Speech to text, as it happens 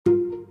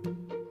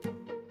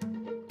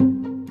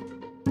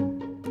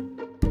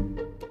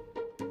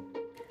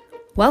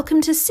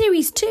Welcome to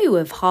Series 2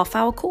 of Half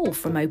Hour Call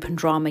from Open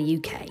Drama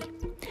UK.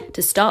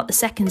 To start the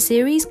second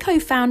series,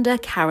 co-founder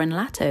Karen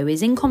Latto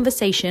is in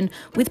conversation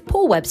with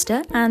Paul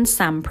Webster and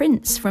Sam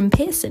Prince from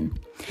Pearson.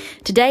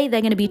 Today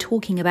they're going to be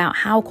talking about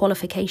how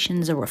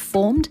qualifications are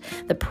reformed,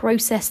 the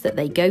process that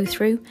they go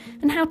through,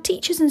 and how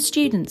teachers and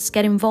students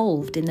get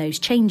involved in those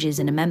changes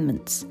and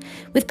amendments,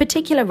 with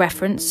particular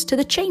reference to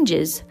the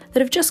changes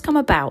that have just come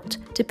about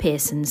to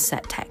Pearson's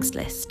set text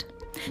list.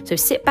 So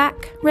sit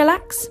back,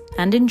 relax,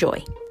 and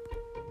enjoy.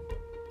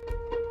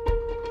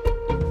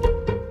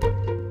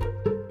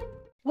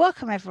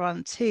 Welcome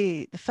everyone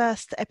to the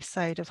first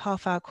episode of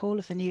Half Hour Call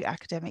of the new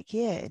academic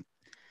year.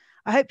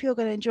 I hope you're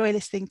going to enjoy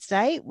listening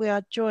today. We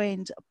are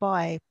joined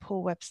by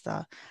Paul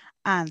Webster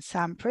and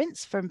Sam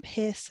Prince from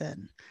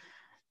Pearson.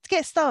 To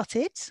get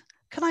started,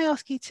 can I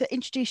ask you to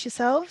introduce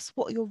yourselves,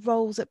 what are your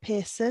roles at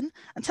Pearson,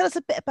 and tell us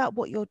a bit about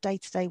what your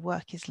day-to-day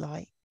work is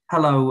like.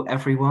 Hello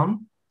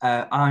everyone,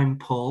 I'm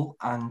Paul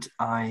and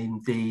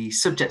I'm the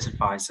subject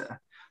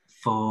advisor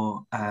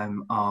for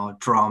our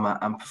drama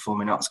and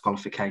performing arts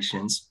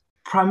qualifications.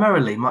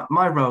 Primarily,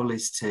 my role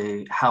is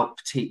to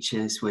help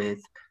teachers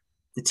with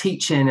the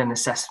teaching and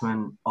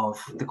assessment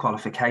of the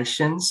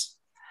qualifications.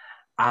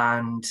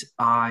 And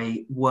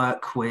I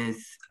work with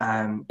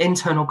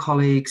internal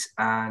colleagues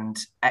and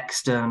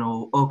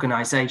external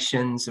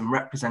organisations and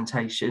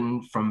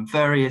representation from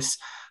various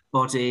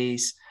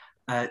bodies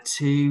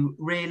to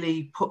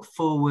really put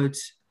forward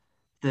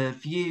the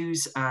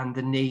views and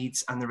the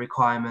needs and the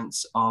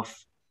requirements of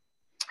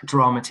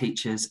drama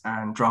teachers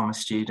and drama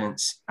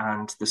students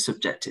and the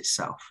subject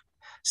itself.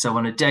 So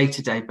on a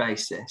day-to-day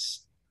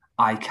basis,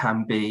 I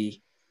can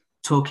be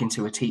talking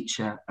to a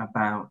teacher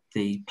about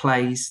the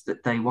plays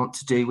that they want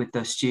to do with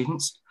their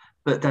students,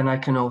 but then I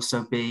can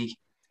also be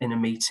in a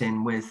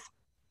meeting with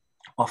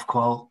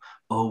Ofqual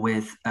or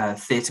with a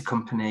theatre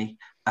company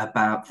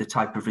about the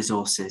type of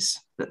resources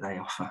that they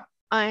offer.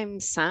 I'm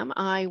Sam.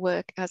 I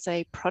work as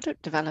a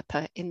product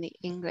developer in the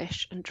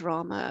English and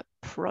drama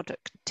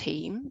product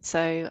team.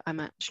 So I'm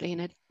actually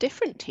in a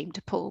different team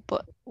to Paul,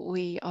 but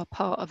we are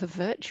part of a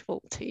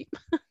virtual team,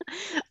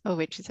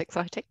 which is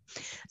exciting.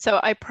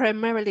 So I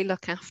primarily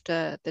look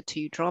after the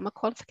two drama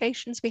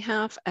qualifications we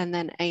have and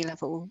then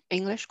A-level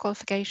English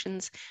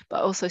qualifications,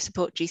 but also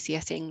support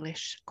GCSE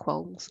English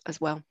quals as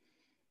well.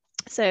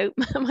 So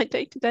my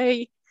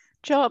day-to-day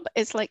job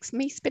is like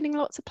me spinning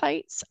lots of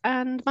plates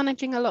and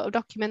managing a lot of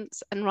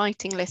documents and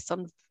writing lists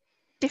on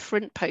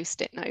different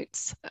post-it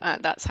notes.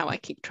 That's how I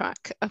keep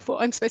track of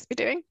what I'm supposed to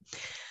be doing.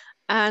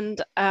 And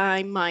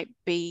I might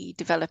be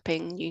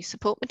developing new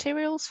support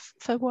materials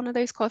for one of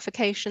those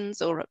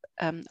qualifications or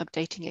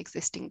updating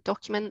existing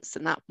documents.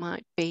 And that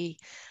might be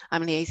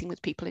I'm liaising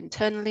with people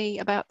internally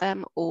about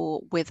them or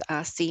with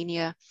our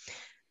senior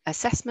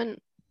assessment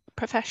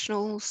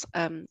professionals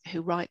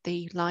who write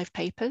the live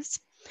papers.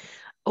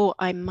 Or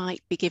I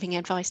might be giving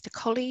advice to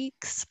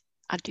colleagues.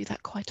 I do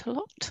that quite a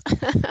lot.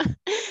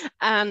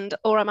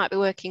 Or I might be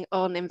working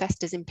on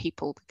Investors in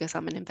People because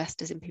I'm an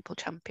Investors in People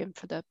champion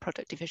for the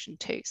product division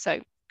too. So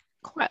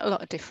quite a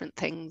lot of different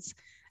things.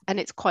 And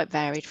it's quite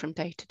varied from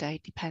day to day,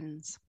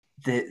 depends.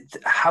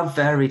 How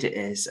varied it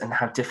is and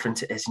how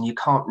different it is. And you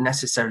can't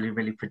necessarily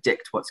really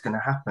predict what's going to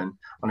happen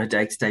on a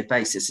day-to-day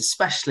basis,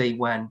 especially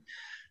when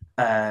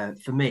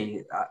for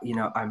me,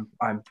 I'm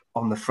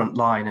on the front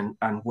line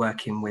and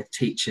working with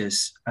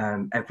teachers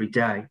every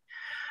day,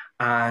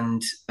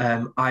 and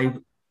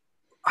I'm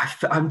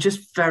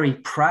just very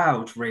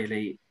proud,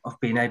 really, of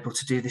being able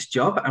to do this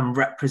job and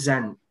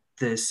represent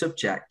the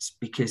subject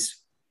because,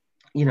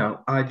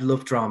 I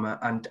love drama,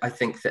 and I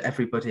think that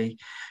everybody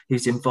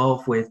who's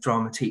involved with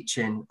drama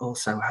teaching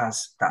also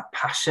has that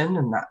passion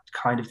and that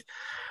kind of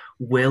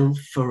will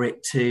for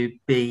it to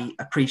be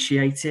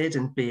appreciated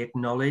and be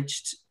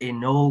acknowledged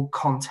in all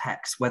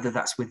contexts, whether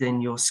that's within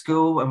your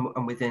school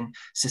and within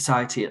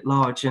society at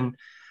large. And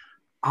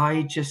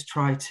I just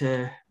try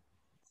to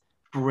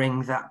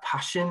bring that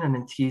passion and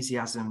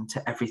enthusiasm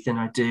to everything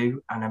I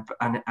do. And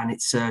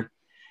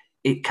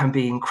it can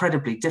be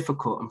incredibly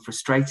difficult and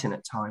frustrating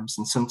at times.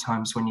 And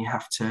sometimes when you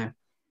have to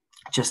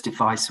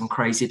justify some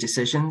crazy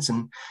decisions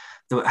and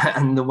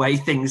the way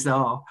things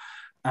are,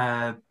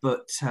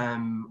 but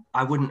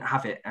I wouldn't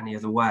have it any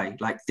other way.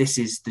 Like, this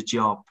is the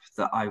job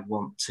that I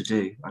want to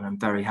do, and I'm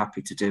very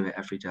happy to do it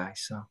every day.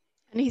 So,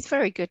 and he's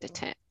very good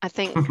at it. I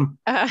think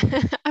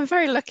I'm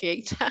very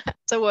lucky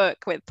to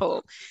work with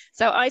Paul.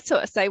 So I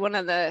sort of say one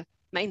of the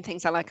main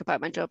things I like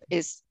about my job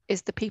is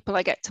the people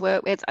I get to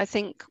work with. I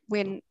think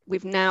when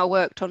we've now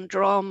worked on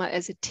drama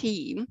as a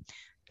team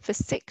for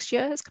 6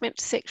 years, coming up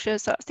to 6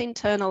 years, so that's the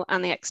internal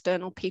and the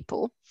external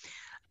people.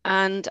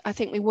 And I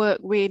think we work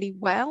really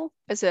well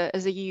as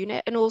a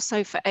unit. And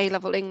also for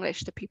A-level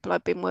English, the people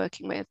I've been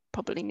working with,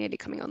 probably nearly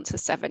coming on to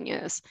 7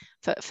 years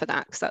for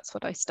that, because that's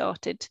what I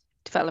started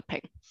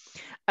developing.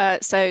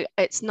 So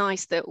it's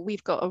nice that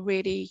we've got a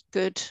really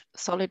good,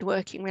 solid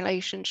working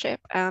relationship,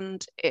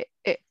 and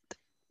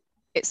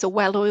it's a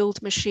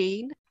well-oiled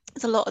machine.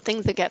 There's a lot of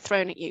things that get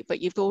thrown at you, but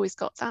you've always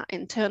got that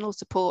internal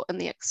support and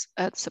the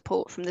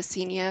support from the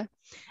senior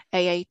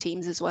AA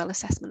teams as well,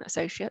 assessment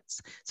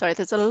associates. Sorry,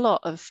 there's a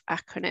lot of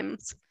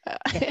acronyms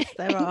Yes,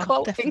 there are,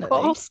 in definitely.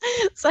 quals.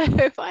 So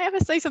if I ever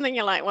say something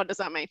you're like, what does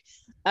that mean?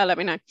 Let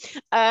me know.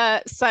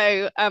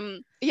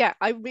 Yeah,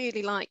 I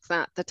really like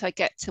that I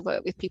get to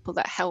work with people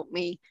that help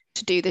me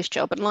to do this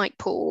job. And like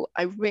Paul,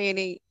 I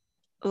really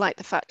like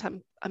the fact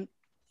I'm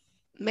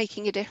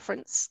making a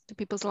difference to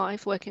people's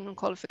lives working on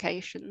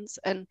qualifications,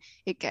 and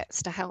it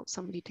gets to help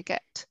somebody to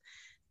get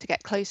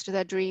close to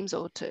their dreams,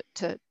 or to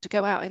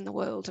go out in the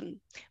world. And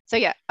so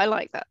yeah, I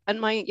like that.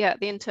 And the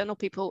internal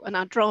people and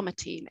our drama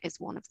team is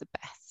one of the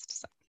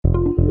best.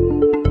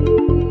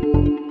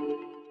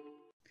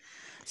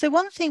 So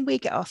one thing we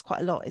get asked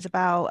quite a lot is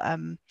about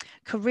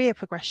career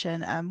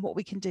progression and what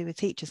we can do with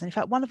teachers. And in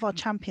fact, one of our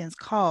champions,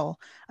 Carl,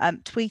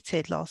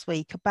 tweeted last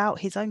week about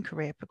his own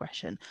career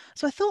progression.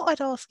 So I thought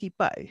I'd ask you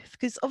both,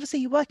 because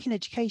obviously you work in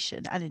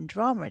education and in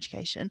drama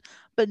education,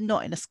 but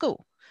not in a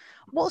school.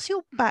 What's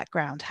your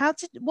background?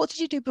 What did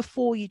you do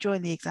before you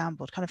joined the exam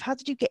board? Kind of how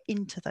did you get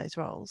into those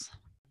roles?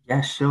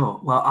 Yeah,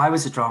 sure. Well, I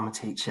was a drama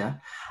teacher,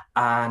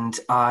 and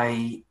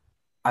I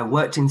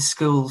worked in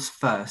schools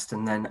first,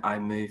 and then I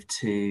moved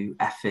to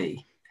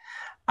FE.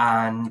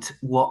 And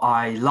what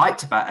I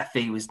liked about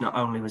FE was not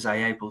only was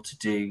I able to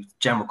do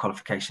general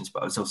qualifications,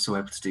 but I was also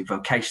able to do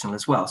vocational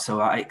as well. So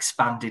I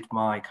expanded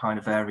my kind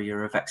of area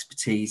of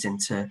expertise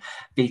into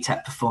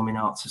BTEC performing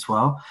arts as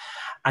well.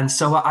 And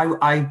so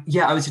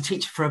I was a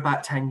teacher for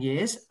about 10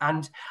 years,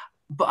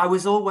 but I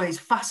was always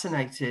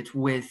fascinated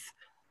with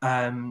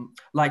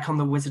like on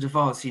the Wizard of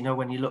Oz, you know,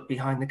 when you look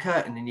behind the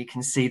curtain and you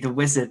can see the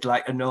wizard,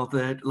 like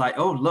another, like,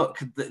 oh look,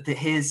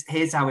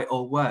 here's how it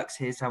all works,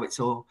 here's how it's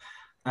all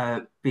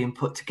being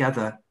put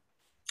together.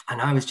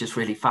 And I was just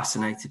really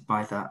fascinated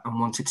by that and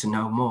wanted to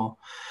know more.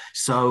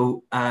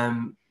 So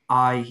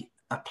I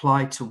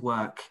applied to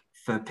work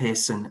for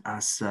Pearson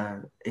as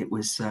it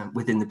was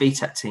within the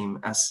BTEC team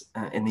as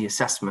in the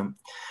assessment.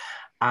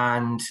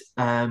 And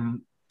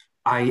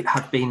I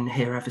have been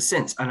here ever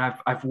since, and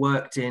I've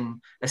worked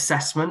in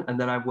assessment, and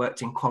then I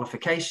worked in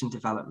qualification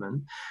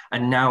development,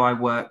 and now I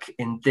work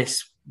in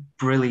this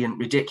brilliant,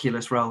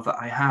 ridiculous role that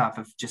I have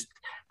of just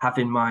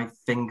having my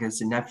fingers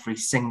in every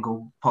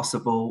single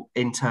possible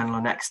internal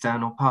and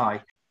external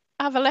pie.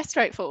 I have a less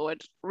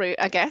straightforward route,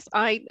 I guess.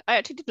 I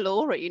actually did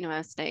law at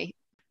university,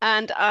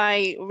 and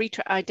I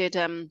did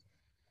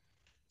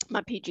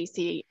my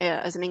PGCE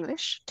as an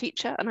English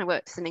teacher, and I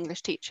worked as an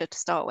English teacher to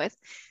start with,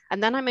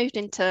 and then I moved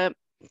into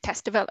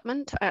test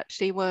development. I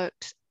actually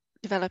worked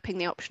developing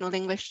the optional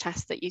English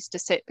test that used to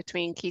sit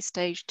between Key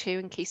Stage 2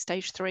 and Key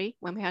Stage 3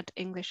 when we had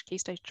English Key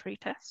Stage 3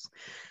 tests.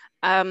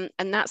 And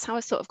that's how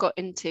I sort of got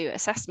into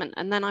assessment.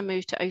 And then I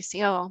moved to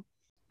OCR.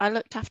 I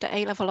looked after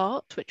A-level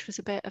art, which was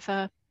a bit of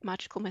a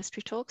magical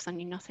mystery tour because I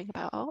knew nothing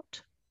about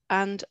art,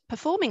 and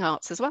performing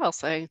arts as well.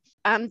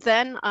 And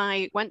then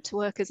I went to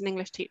work as an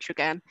English teacher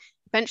again,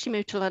 eventually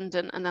moved to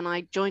London, and then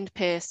I joined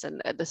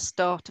Pearson at the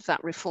start of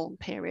that reform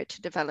period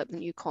to develop the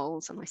new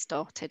quals. And I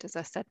started, as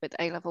I said, with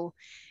A-level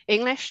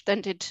English,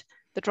 then did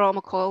the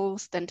drama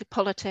quals, then did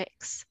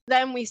politics.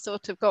 Then we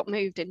sort of got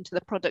moved into the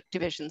product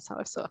division. So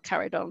I've sort of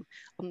carried on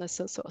the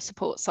sort of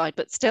support side,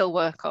 but still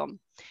work on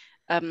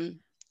the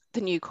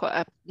new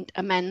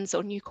amends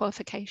or new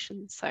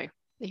qualifications. So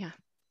yeah.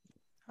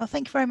 Well,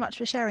 thank you very much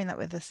for sharing that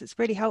with us. It's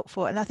really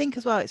helpful. And I think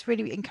as well, it's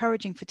really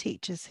encouraging for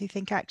teachers who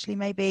think actually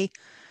maybe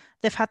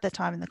they've had their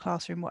time in the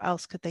classroom, what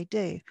else could they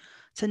do?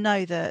 To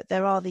know that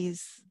there are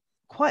these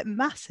quite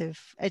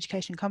massive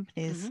education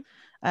companies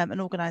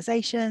and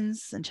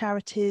organisations and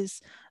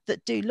charities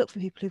that do look for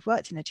people who've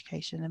worked in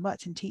education and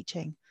worked in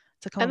teaching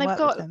to come and work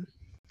with them.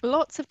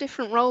 Lots of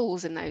different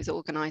roles in those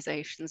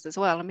organisations as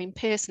well. I mean,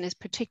 Pearson is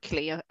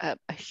particularly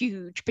a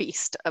huge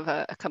beast of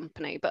a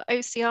company, but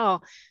OCR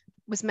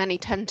was many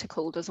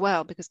tentacled as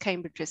well, because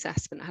Cambridge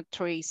Assessment had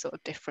 3 sort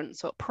of different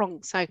sort of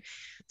prongs. So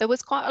there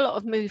was quite a lot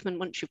of movement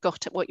once you've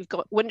got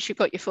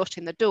your foot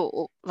in the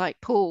door, like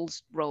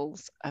Paul's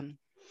roles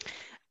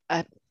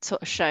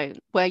sort of shown,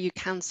 where you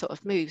can sort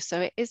of move.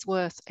 So it is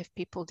worth, if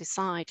people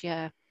decide,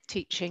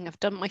 teaching, I've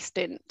done my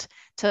stint,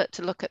 to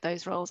look at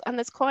those roles. And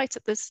there's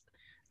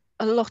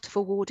a lot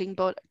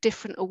of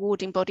different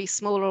awarding bodies,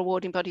 smaller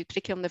awarding bodies,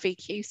 particularly on the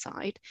VQ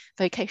side,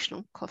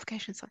 vocational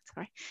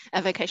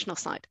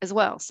side as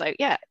well. So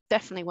yeah,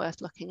 definitely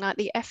worth looking. Like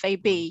the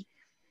FAB,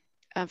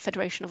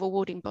 Federation of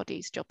Awarding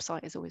Bodies job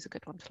site is always a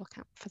good one to look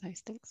at for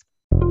those things.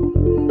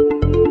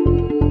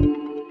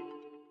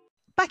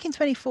 Back in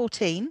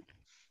 2014,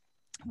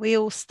 we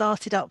all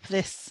started up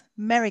this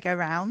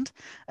merry-go-round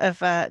of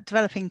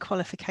developing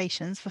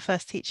qualifications for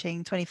first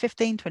teaching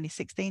 2015,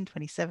 2016,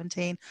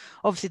 2017.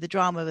 Obviously, the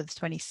drama was the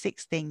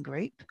 2016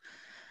 group.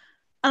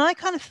 And I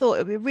kind of thought it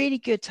would be really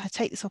good to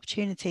take this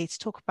opportunity to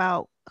talk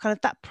about kind of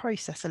that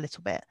process a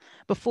little bit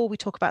before we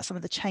talk about some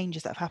of the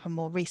changes that have happened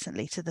more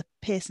recently to the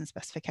Pearson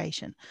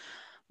specification.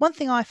 One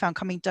thing I found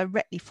coming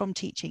directly from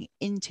teaching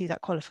into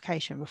that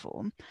qualification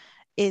reform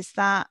is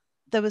that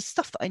there was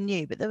stuff that I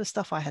knew, but there was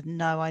stuff I had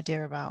no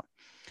idea about.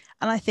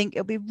 And I think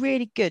it'll be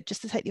really good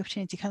just to take the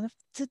opportunity kind of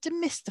to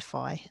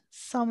demystify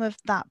some of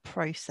that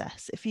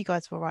process, if you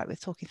guys were all right with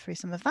talking through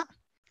some of that.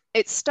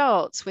 It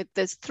starts with,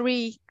 there's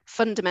 3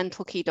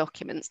 fundamental key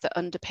documents that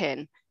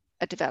underpin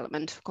a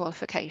development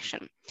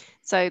qualification.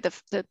 So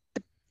the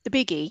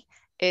biggie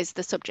is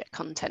the subject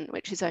content,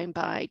 which is owned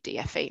by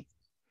DFE.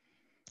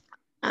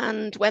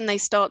 And when they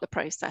start the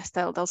process,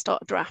 they'll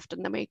start a draft,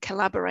 and then we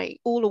collaborate,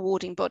 all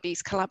awarding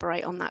bodies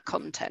collaborate on that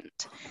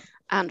content.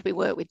 And we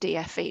work with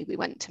DFE, we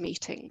went to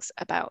meetings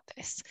about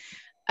this.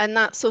 And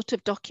that sort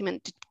of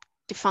document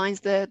defines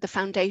the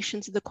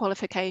foundations of the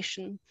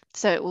qualification.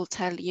 So it will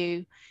tell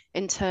you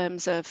in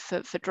terms of,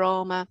 for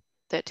drama,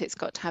 that it's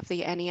got to have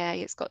the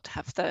NEA, it's got to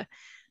have the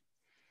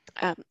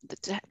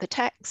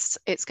text,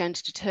 it's going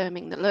to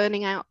determine the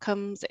learning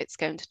outcomes, it's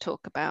going to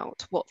talk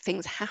about what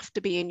things have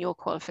to be in your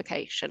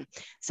qualification.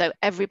 So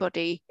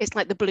everybody, it's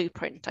like the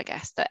blueprint, I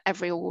guess, that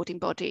every awarding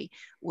body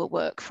will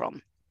work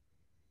from.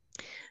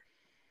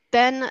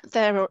 Then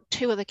there are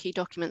 2 other key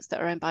documents that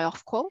are owned by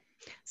Ofqual.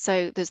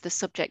 So there's the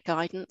subject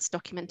guidance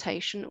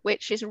documentation,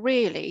 which is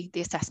really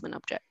the assessment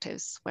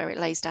objectives, where it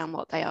lays down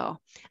what they are.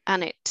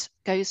 And it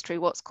goes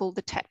through what's called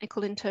the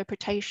technical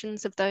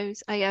interpretations of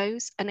those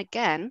AOs. And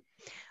again,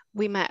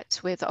 we met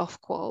with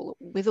Ofqual,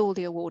 with all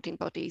the awarding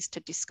bodies, to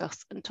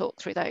discuss and talk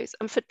through those.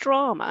 And for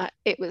drama,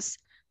 it was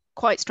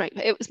quite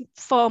straightforward. It was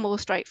far more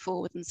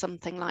straightforward than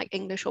something like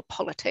English or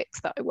politics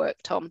that I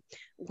worked on,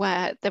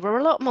 where there were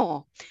a lot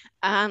more,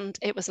 and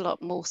it was a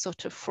lot more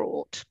sort of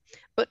fraught.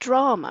 But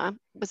drama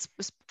was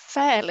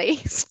fairly,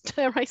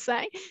 dare I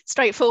say,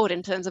 straightforward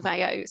in terms of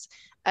AOs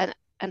and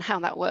how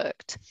that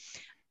worked.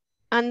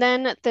 And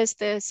then there's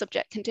the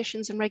subject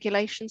conditions and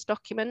regulations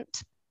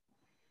document.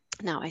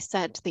 Now, I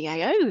said the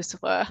AOs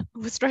were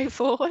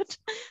straightforward.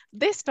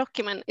 This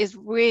document is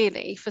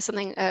really for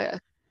something, a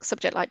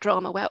subject like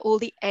drama, where all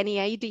the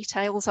NEA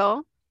details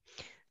are.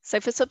 So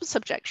for some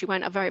subjects, you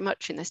won't have very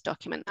much in this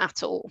document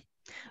at all.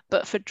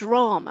 But for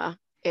drama,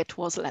 it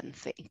was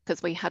lengthy,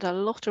 because we had a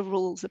lot of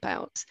rules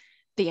about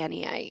the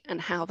NEA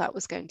and how that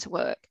was going to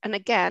work. And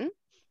again,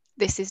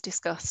 this is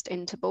discussed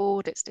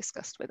interboard, it's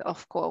discussed with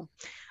Ofqual.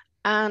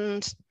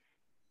 And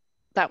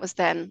that was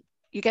then,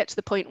 you get to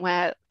the point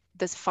where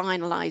there's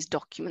finalized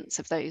documents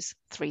of those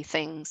 3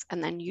 things,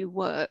 and then you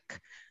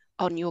work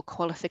on your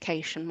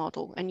qualification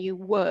model, and you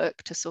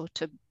work to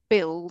sort of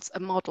build a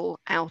model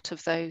out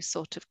of those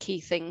sort of key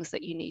things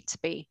that you need to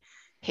be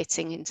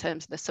hitting in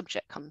terms of the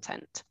subject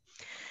content.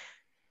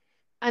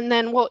 And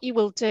then what you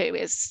will do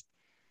is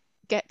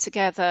get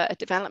together a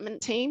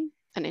development team,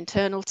 an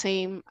internal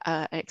team,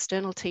 an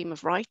external team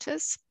of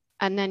writers,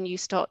 and then you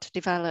start to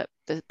develop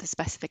the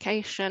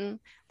specification,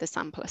 the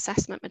sample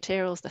assessment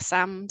materials, the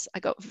SAMs. I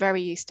got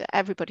very used to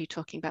everybody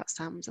talking about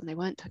SAMs, and they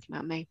weren't talking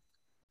about me.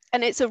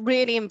 And it's a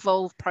really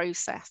involved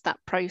process, that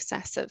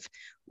process of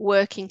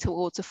working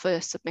towards a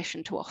first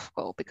submission to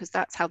Ofqual, because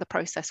that's how the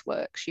process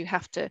works. You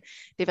have to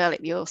develop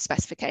your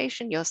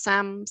specification, your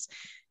SAMs.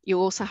 You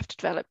also have to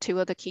develop 2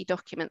 other key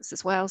documents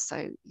as well.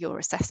 So your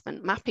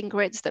assessment mapping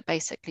grids that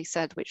basically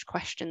said which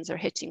questions are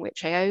hitting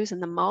which AOs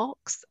and the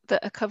marks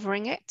that are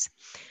covering it.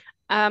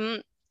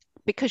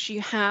 Because you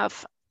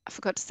have, I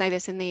forgot to say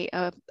this in the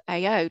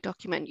AO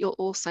document, you'll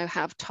also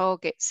have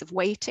targets of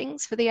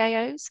weightings for the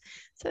AOs.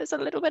 So there's a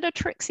little bit of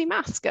tricksy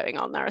maths going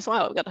on there as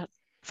well. I've got a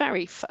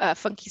very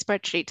funky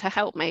spreadsheet to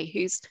help me,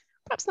 who's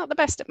perhaps not the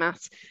best at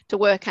maths, to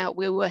work out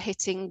we were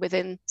hitting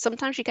within,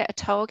 sometimes you get a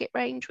target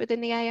range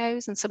within the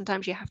AOs, and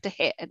sometimes you have to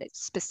hit a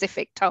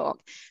specific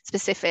target,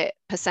 specific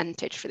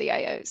percentage for the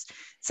AOs.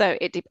 So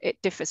it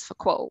differs for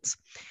quals.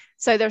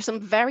 So there are some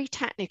very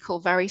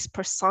technical, very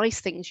precise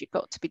things you've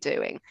got to be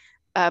doing.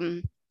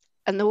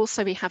 And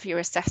also we have your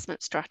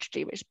assessment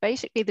strategy, which is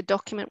basically the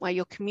document where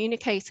you're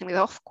communicating with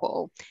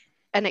Ofqual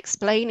and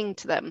explaining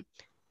to them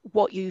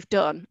what you've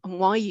done and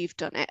why you've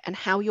done it and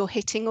how you're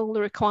hitting all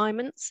the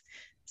requirements.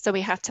 So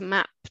we had to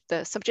map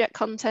the subject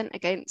content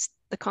against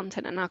the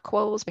content in our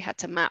quals. We had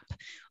to map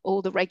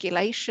all the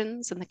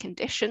regulations and the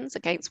conditions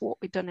against what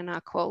we've done in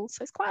our quals.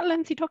 So it's quite a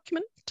lengthy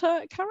document,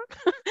 Karen.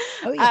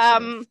 Oh,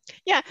 yes,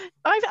 yeah,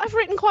 I've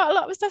written quite a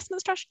lot of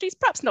assessment strategies.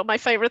 Perhaps not my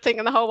favorite thing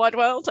in the whole wide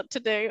world to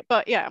do,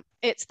 but yeah,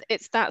 it's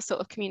that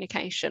sort of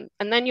communication.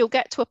 And then you'll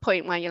get to a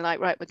point where you're like,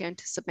 right, we're going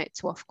to submit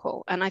to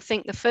Ofqual. And I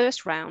think the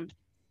first round,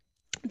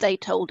 they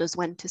told us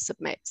when to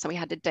submit, so we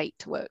had a date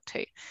to work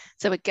to.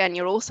 So again,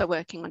 you're also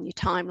working on your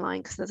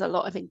timeline, because there's a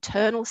lot of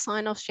internal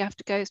sign-offs you have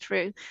to go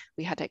through.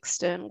 We had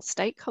external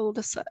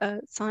stakeholder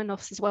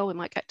sign-offs as well. We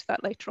might get to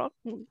that later on.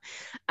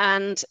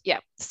 And yeah,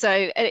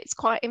 so it's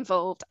quite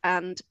involved,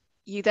 and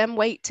you then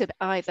wait to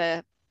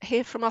either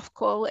hear from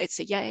Ofqual, it's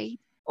a yay,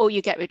 or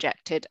you get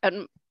rejected.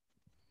 And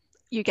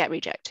you get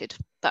rejected.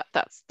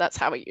 That's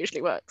how it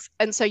usually works.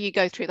 And so you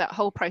go through that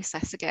whole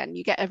process again.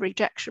 You get a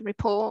rejection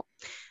report,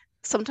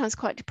 sometimes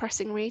quite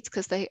depressing reads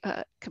because they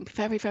can be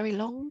very, very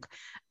long.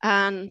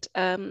 And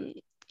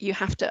you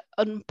have to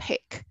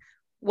unpick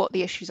what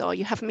the issues are.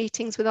 You have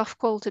meetings with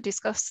Ofqual to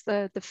discuss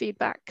the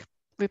feedback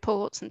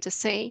reports and to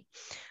see,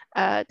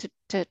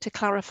 to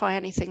clarify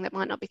anything that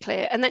might not be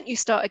clear. And then you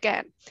start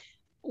again.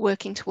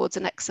 working towards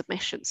the next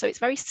submission. So it's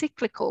very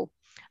cyclical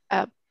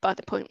by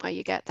the point where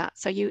you get that.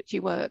 So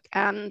you work,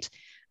 and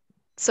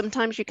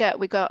sometimes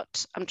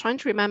I'm trying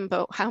to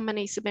remember how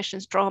many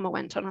submissions drama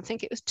went on. I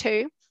think it was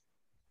 2,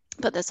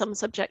 but there's some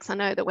subjects I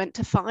know that went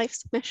to 5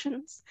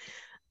 submissions.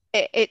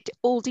 It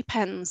all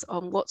depends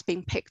on what's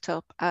being picked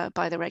up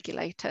by the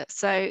regulator.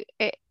 So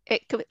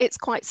it's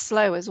quite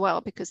slow as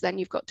well, because then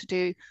you've got to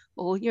do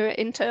all your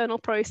internal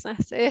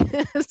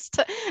processes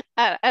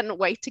and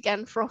wait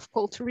again for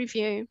Ofqual to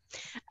review.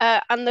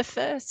 And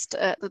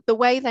the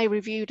way they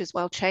reviewed as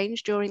well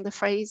changed during the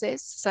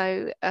phases.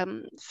 So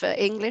for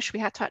English, we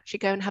had to actually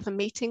go and have a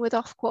meeting with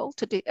Ofqual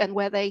and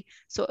where they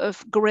sort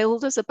of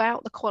grilled us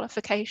about the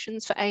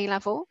qualifications for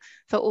A-level,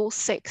 for all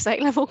 6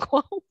 A-level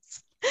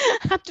quals.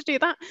 Had to do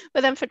that. But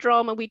then for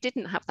drama, we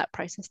didn't have that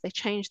process. They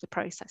changed the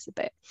process a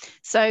bit.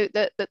 So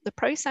the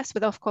process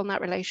with Ofqual and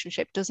that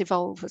relationship does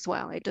evolve as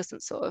well. It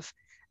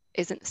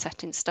isn't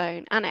set in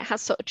stone, and it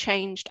has sort of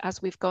changed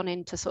as we've gone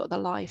into sort of the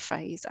live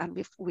phase, and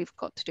we've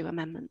got to do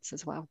amendments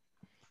as well.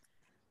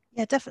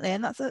 Yeah, definitely.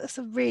 And that's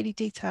a really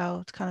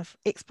detailed kind of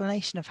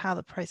explanation of how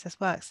the process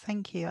works.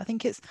 Thank you. I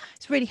think it's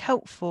really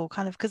helpful,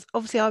 kind of, because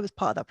obviously I was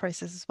part of that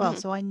process as well,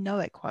 so I know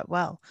it quite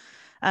well.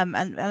 And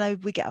I know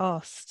we get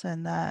asked,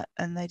 and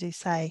they do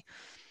say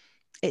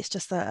it's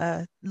just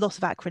a lot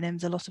of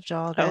acronyms, a lot of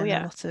jargon,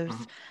 a lot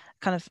of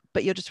kind of,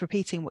 but you're just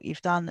repeating what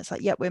you've done. It's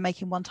like, we're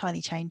making one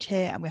tiny change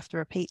here, and we have to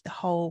repeat the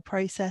whole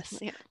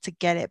process to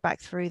get it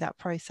back through that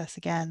process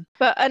again.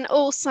 And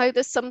also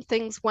there's some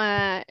things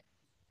where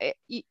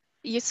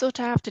you sort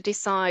of have to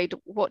decide,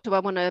 what do I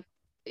want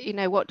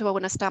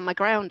to stand my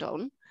ground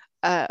on,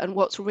 and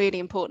what's really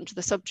important to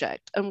the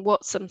subject, and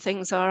what some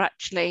things are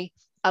actually,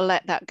 I'll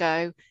let that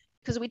go.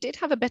 Because we did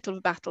have a bit of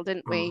a battle,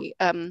 didn't we,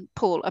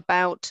 Paul,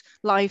 about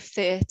live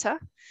theatre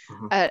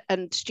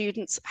and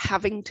students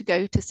having to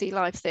go to see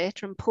live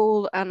theatre. And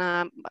Paul and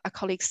our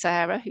colleague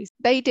Sarah,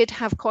 they did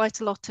have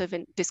quite a lot of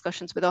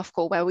discussions with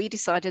Ofqual, where we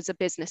decided as a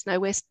business,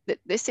 no,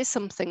 this is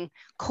something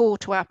core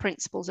to our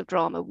principles of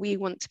drama. We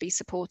want to be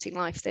supporting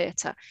live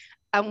theatre,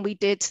 and we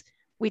did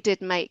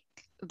make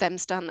them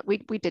stand. We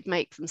did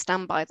make them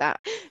stand by that.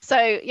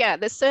 So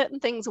there's certain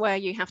things where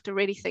you have to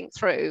really think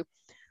through,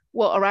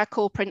 what are our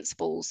core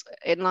principles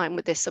in line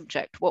with this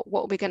subject? What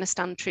are we going to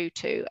stand true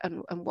to,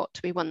 and what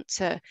do we want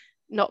to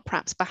not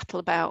perhaps battle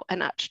about,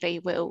 and actually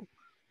we'll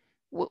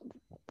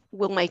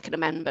make an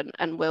amendment,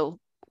 and we'll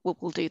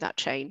do that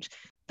change.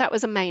 That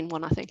was a main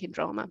one, I think, in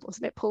drama,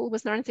 wasn't it, Paul?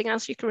 Was there anything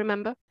else you can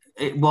remember?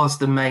 It was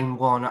the main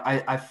one.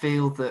 I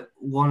feel that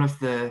one of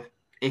the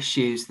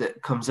issues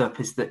that comes up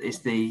is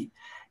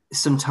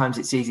sometimes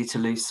it's easy to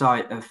lose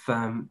sight of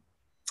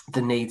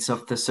the needs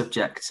of the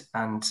subject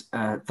and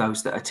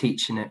those that are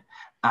teaching it,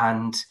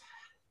 and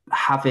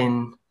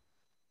having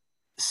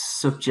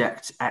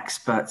subject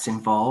experts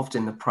involved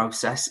in the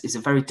process is a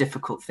very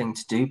difficult thing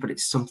to do, but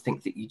it's something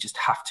that you just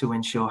have to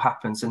ensure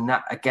happens. And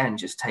that again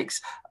just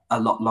takes a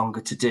lot longer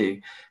to do,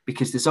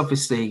 because there's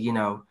obviously,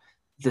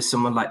 there's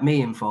someone like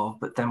me involved,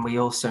 but then we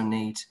also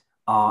need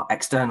our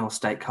external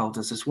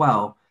stakeholders as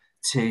well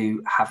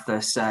to have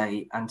their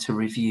say and to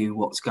review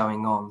what's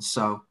going on.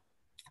 So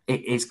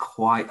it is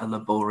quite a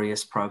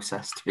laborious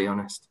process, to be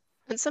honest.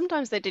 And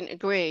sometimes they didn't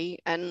agree,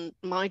 and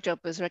my job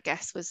was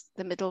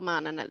the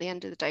middleman, and at the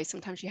end of the day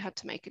sometimes you had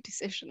to make a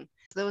decision.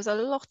 There was a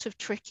lot of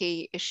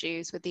tricky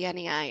issues with the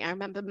NEA. I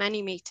remember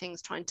many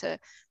meetings trying to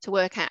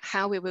work out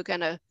how we were going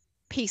to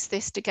piece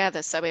this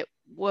together so it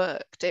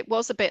worked. It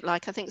was a bit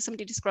like, I think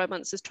somebody described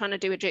once as trying to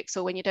do a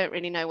jigsaw when you don't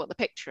really know what the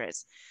picture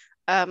is.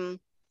 And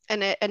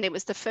it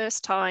was the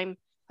first time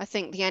I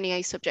think the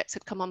NEA subjects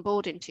had come on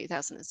board in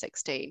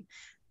 2016.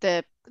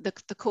 The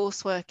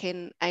coursework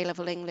in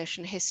A-level English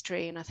and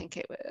history, and I think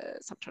it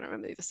was, I'm trying to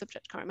remove a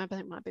subject, can't remember,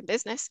 it might have been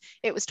business,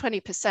 it was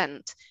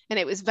 20%, and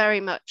it was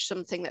very much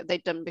something that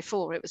they'd done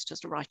before. It was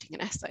just writing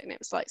an essay, and it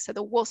was like, so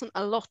there wasn't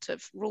a lot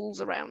of rules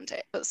around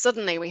it, but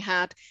suddenly we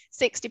had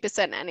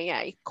 60%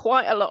 NEA,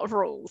 quite a lot of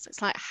rules.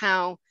 It's like,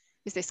 how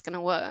is this going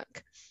to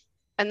work?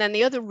 And then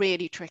the other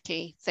really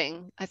tricky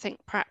thing, I think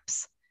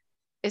perhaps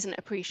isn't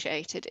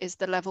appreciated, is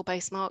the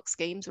level-based mark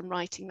schemes and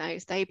writing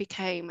those. They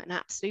became an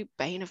absolute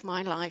bane of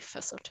my life for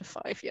sort of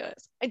 5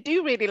 years. I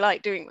do really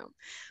like doing them,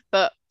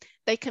 but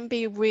they can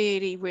be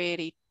really,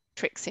 really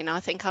tricksy. And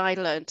I think I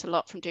learned a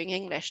lot from doing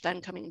English, then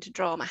coming into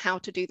drama, how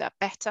to do that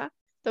better.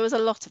 There was a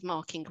lot of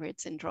marking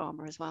grids in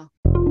drama as well.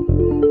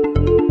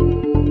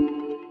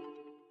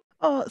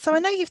 Oh, so I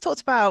know you've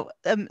talked about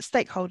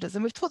stakeholders,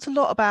 and we've talked a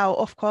lot about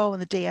Ofqual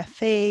and the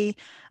DFE.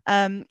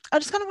 I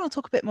just kind of want to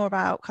talk a bit more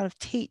about kind of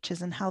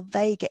teachers and how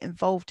they get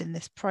involved in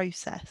this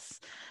process.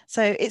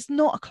 So it's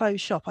not a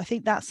closed shop. I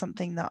think that's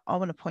something that I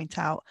want to point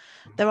out.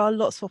 There are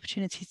lots of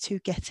opportunities to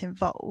get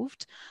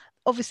involved.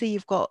 Obviously,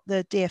 you've got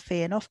the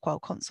DFE and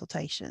Ofqual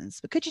consultations,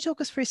 but could you talk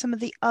us through some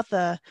of the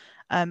other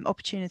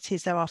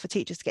opportunities there are for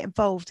teachers to get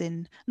involved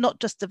in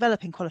not just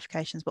developing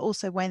qualifications, but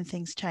also when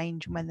things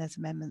change and when there's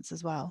amendments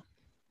as well?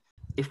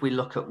 If we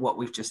look at what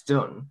we've just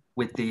done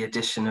with the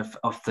addition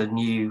of the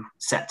new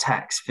set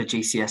text for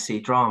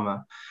GCSE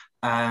drama,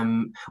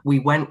 we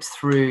went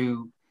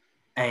through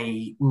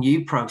a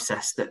new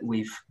process that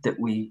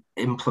we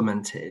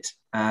implemented,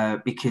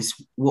 because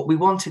what we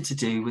wanted to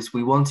do was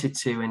we wanted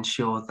to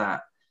ensure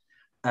that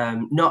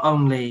not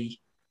only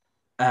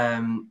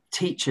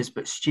teachers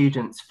but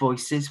students'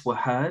 voices were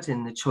heard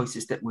in the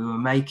choices that we were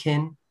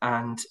making,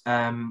 and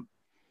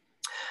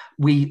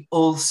we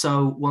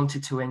also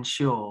wanted to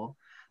ensure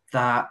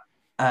that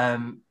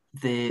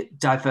the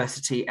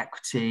diversity,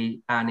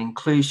 equity and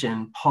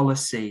inclusion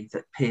policy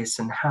that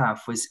Pearson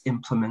have was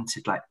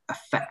implemented like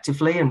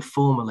effectively and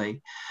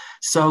formally.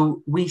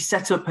 So we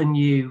set up a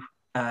new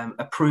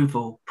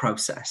approval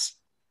process,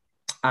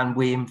 and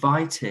we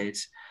invited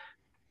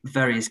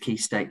various key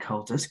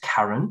stakeholders.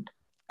 Karen,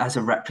 as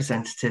a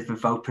representative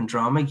of Open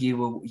Drama, you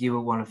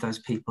were one of those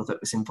people that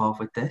was involved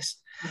with this.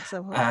 Yes, I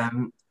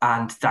was.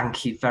 And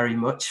thank you very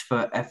much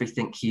for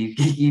everything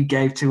you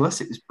gave to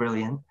us. It was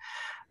brilliant.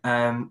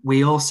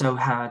 We also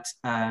had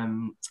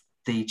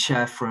the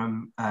chair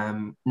from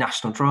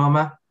National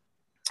Drama.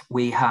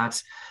 We had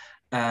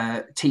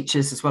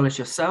teachers as well as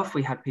yourself.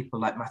 We had people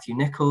like Matthew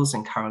Nichols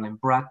and Carolyn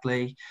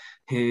Bradley,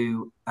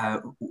 who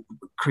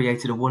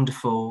created a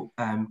wonderful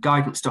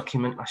guidance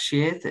document last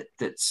year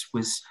that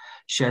was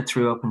shared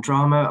through Open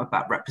Drama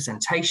about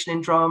representation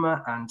in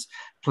drama and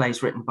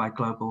plays written by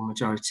global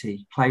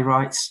majority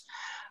playwrights.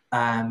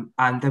 And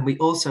then we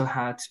also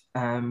had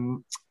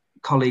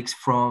colleagues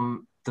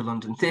from the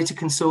London Theatre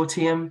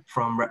Consortium,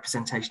 from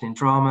Representation in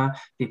Drama,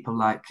 people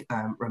like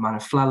Romana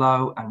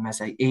Flello and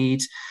Meze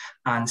Eid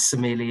and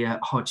Samelia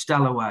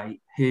Hodge-Dalloway,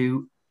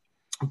 who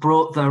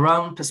brought their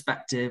own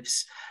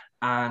perspectives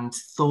and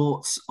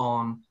thoughts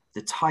on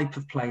the type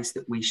of plays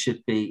that we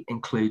should be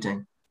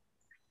including.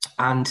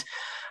 And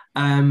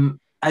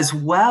as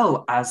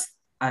well as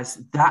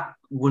that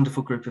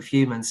wonderful group of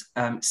humans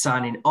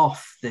signing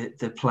off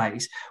the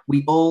plays,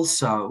 we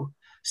also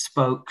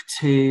spoke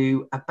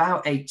to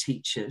about 8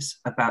 teachers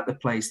about the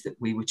plays that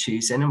we were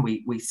choosing, and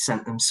we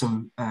sent them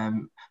some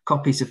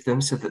copies of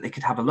them so that they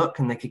could have a look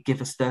and they could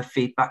give us their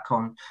feedback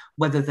on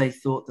whether they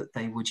thought that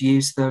they would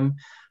use them,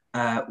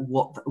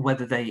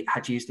 whether they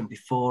had used them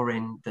before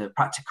in the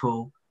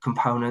practical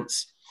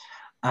components.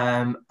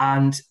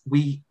 And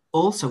we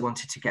also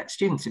wanted to get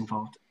students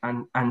involved.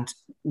 And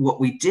what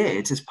we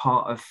did as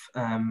part of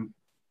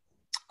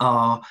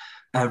our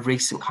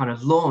recent kind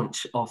of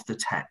launch of the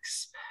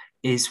text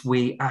is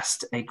we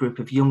asked a group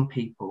of young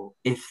people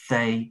if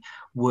they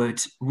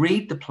would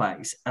read the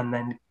plays and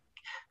then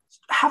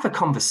have a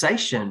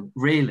conversation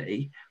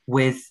really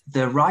with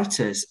the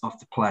writers of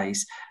the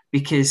plays,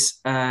 because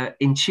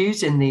in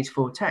choosing these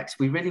 4 texts,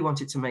 we really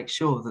wanted to make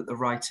sure that the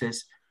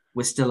writers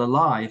were still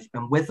alive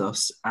and with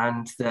us,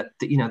 and that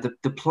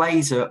the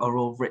plays are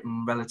all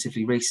written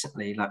relatively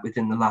recently, like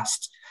within the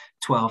last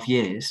 12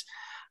 years.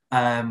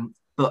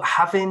 But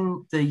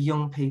having the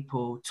young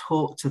people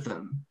talk to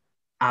them,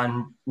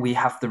 and we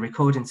have the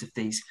recordings of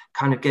these,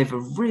 kind of gave a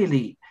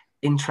really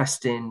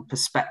interesting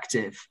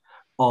perspective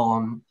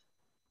on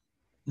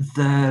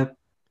the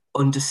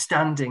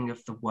understanding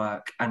of the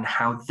work and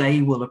how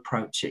they will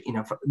approach it,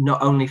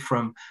 not only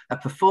from a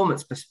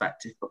performance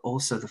perspective, but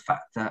also the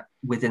fact that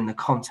within the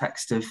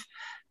context of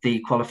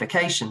the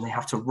qualification, they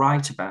have to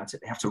write about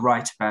it. They have to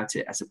write about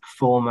it as a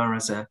performer,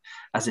 as a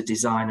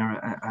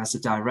designer, as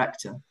a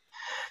director.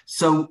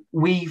 So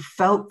we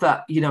felt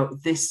that,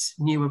 this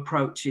new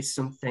approach is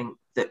something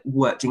that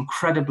worked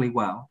incredibly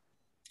well.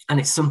 And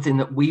it's something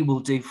that we will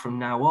do from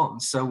now on.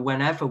 So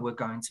whenever we're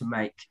going to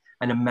make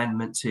an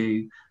amendment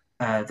to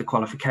the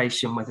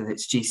qualification, whether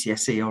it's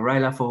GCSE or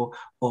A-level,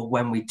 or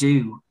when we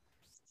do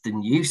the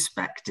new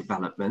spec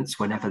developments,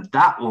 whenever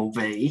that will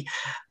be,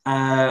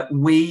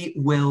 we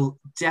will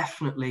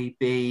definitely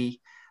be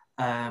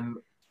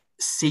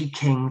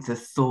seeking the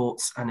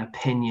thoughts and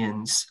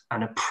opinions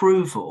and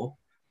approval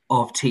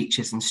of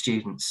teachers and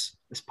students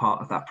as part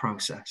of that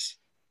process.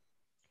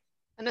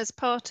 And as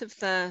part of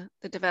the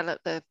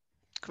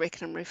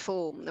curriculum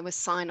reform, there were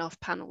sign-off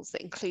panels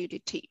that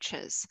included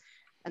teachers,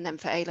 and then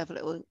for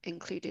A-level it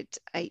included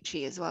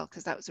HE as well,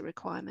 because that was a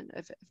requirement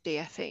of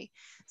DFE.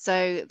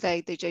 So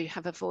they do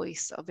have a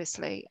voice,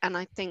 obviously, and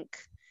I think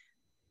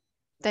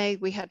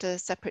we had a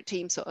separate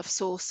team sort of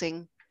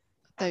sourcing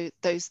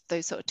those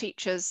sort of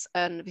teachers,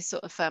 and we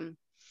sort of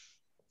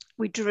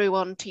we drew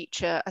on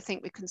teacher. I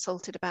think we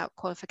consulted about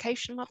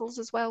qualification models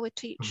as well with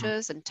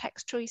teachers, and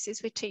text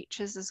choices with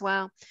teachers as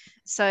well.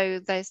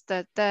 So there's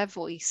their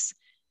voice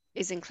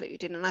is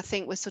included, and I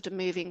think we're sort of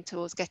moving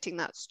towards getting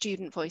that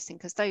student voicing,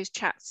 because those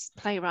chats,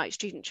 playwright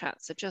student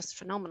chats, are just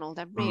phenomenal.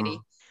 They're really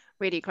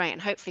really great,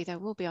 and hopefully they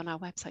will be on our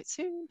website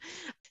soon.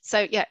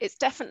 So yeah, it's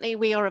definitely,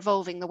 we are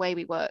evolving the way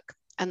we work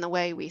and the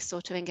way we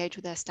sort of engage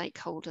with their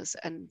stakeholders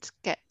and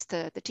get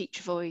the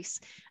teacher voice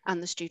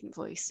and the student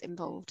voice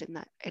involved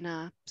in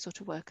our sort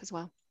of work as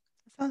well.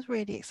 Sounds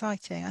really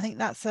exciting. I think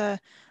that's a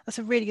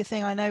really good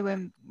thing. I know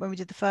when we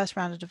did the first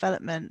round of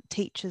development,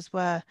 teachers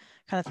were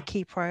kind of the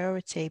key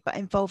priority, but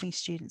involving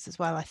students as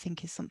well, I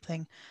think, is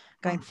something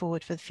going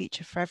forward for the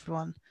future for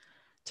everyone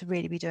to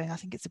really be doing. I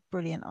think it's a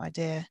brilliant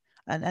idea,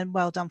 and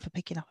well done for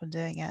picking up and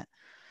doing it.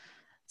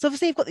 So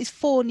obviously you've got these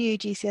 4 new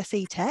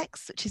GCSE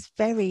texts, which is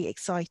very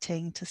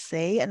exciting to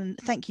see. And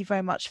thank you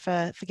very much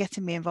for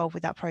getting me involved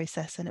with that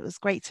process. And it was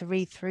great to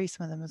read through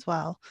some of them as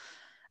well.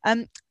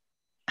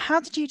 How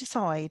did you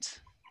decide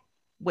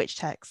which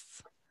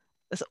texts?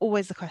 That's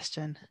always the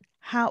question.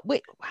 How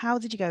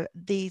did you go,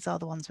 these are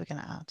the ones we're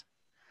going to add?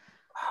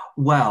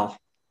 Well,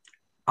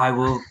 I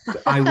will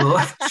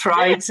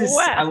try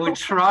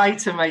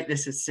to make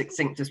this as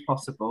succinct as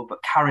possible.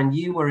 But Karen,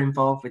 you were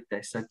involved with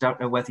this. I don't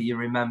know whether you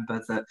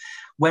remember that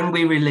when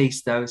we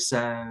released our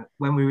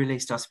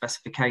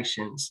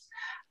specifications,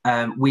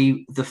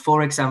 the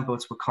 4 exam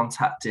boards were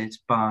contacted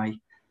by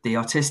the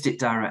artistic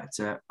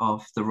director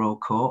of the Royal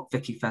Court,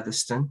 Vicky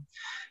Featherstone,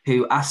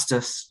 who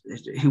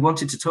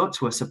wanted to talk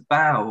to us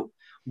about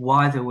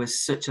why there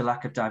was such a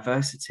lack of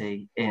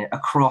diversity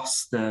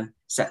across the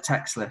set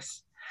text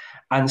list.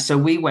 And so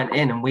we went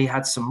in and we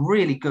had some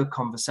really good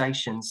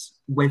conversations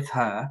with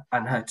her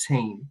and her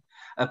team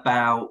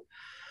about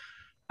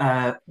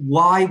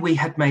why we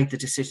had made the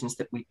decisions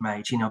that we'd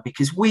made,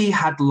 because we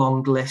had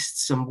long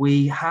lists, and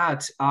we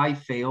had, I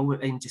feel,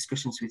 in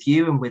discussions with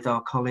you and with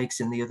our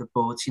colleagues in the other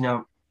boards,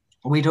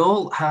 we'd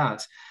all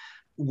had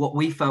what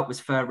we felt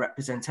was fair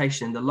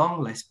representation in the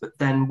long list. But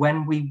then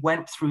when we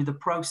went through the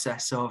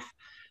process of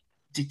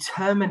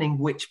determining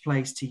which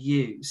plays to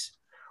use,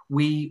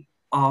 we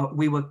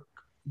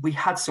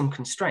had some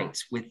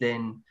constraints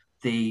within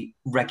the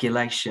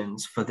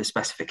regulations for the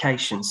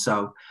specification.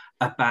 So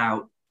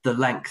about the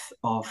length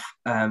of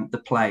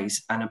the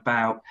plays, and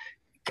about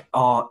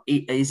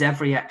is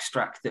every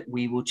extract that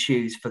we will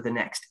choose for the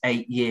next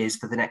 8 years,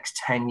 for the next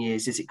 10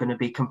 years, is it going to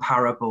be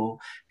comparable?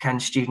 Can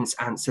students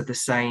answer the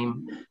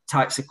same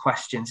types of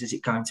questions? Is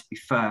it going to be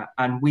fair?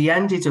 And we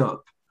ended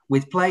up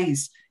with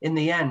plays in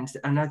the end.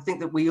 And I think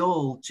that we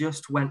all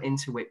just went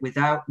into it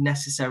without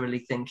necessarily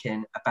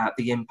thinking about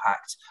the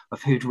impact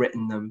of who'd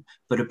written them,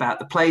 but about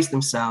the plays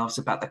themselves,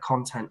 about the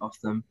content of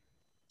them.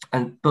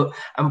 But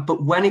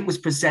when it was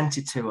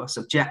presented to us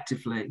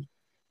objectively,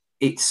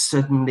 it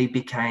suddenly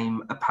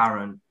became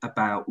apparent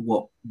about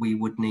what we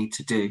would need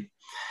to do.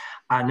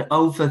 And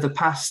over the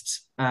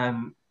past,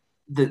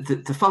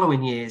 the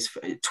following years,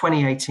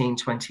 2018,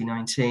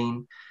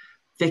 2019,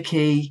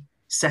 Vicky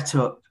set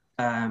up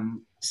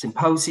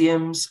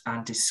symposiums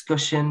and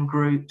discussion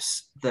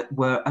groups that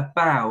were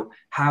about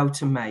how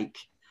to make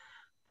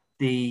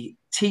the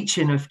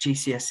teaching of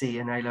GCSE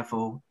and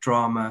A-level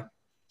drama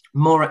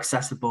more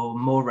accessible,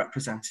 more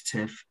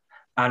representative.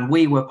 And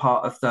we were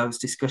part of those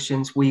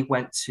discussions. We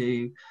went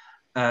to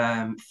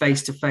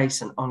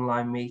face-to-face and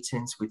online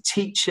meetings with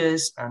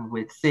teachers and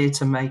with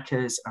theatre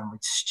makers and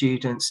with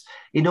students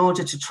in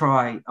order to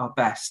try our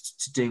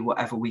best to do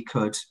whatever we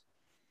could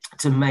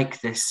to make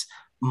this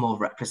more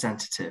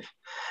representative.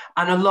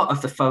 And a lot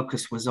of the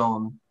focus was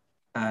on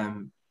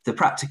the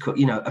practical,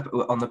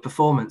 on the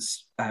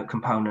performance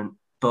component,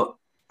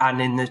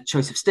 and in the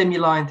choice of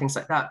stimuli and things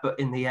like that. But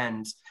in the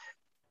end,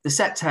 the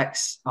set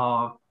texts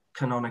are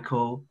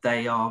canonical.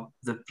 They are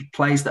the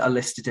plays that are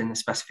listed in the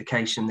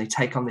specification. They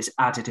take on this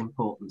added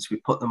importance. We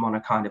put them on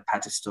a kind of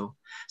pedestal.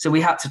 So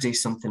we had to do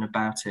something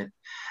about it.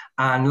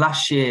 And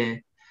last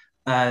year,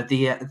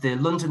 the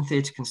London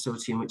Theatre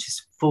Consortium, which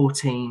is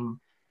 14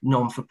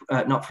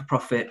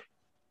 not-for-profit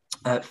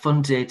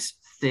funded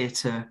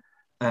theatre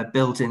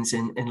buildings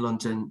in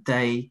London,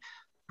 they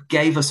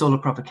gave us all a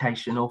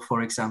provocation, all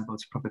 4 exam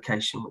boards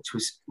provocation, which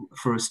was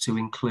for us to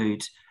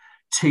include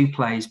 2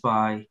 plays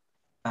by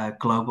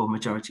global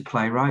majority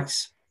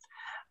playwrights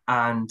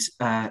and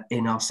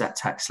in our set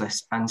text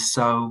list. And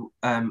so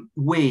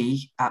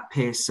we at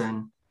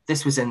Pearson,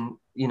 this was in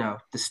the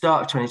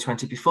start of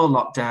 2020, before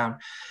lockdown,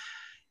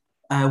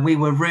 we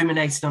were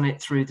ruminating on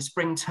it through the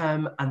spring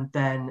term, and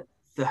then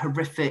the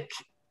horrific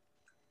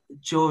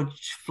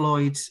George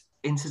Floyd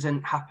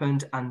incident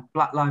happened and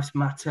Black Lives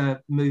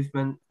Matter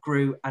movement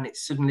grew, and it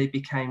suddenly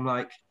became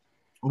like,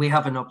 we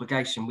have an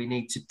obligation, we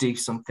need to do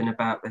something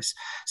about this.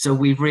 So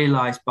we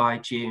realised by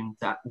June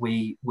that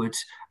we would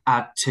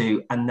add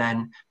 2. And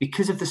then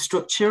because of the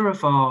structure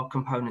of our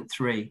component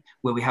 3,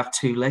 where we have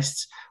 2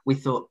 lists, we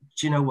thought,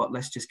 do you know what,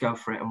 let's just go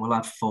for it and we'll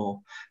add 4,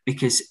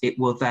 because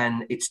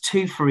it's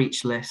 2 for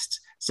each list.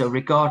 So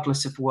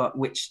regardless of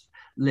which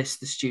list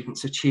the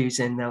students are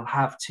choosing, they'll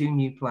have 2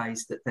 new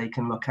plays that they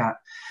can look at.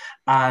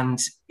 And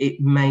it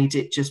made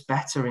it just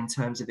better in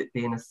terms of it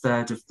being a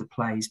third of the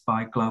plays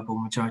by global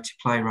majority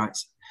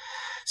playwrights.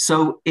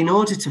 So in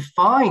order to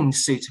find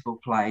suitable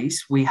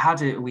plays, we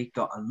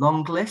got a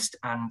long list.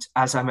 And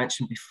as I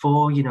mentioned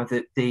before,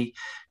 the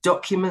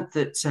document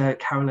that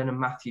Carolyn and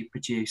Matthew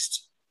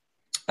produced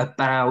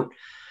about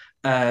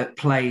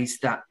plays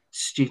that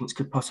students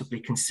could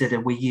possibly consider,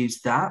 we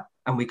used that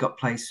and we got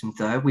plays from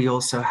there. We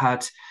also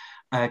had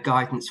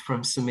guidance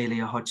from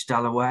Samelia Hodge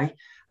Dalloway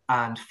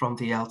and from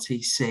the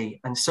LTC.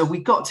 And so we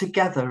got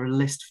together a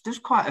list, there's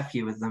quite a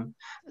few of them.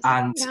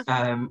 And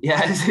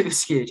it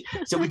was huge.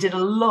 So we did a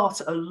lot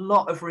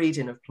of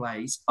reading of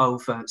plays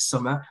over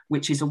summer,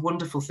 which is a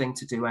wonderful thing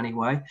to do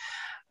anyway.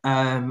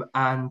 And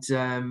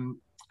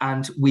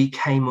and we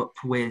came up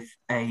with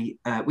a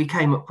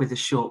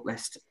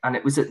shortlist, and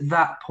it was at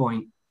that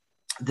point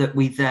that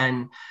we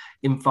then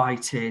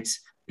invited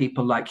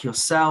people like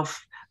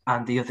yourself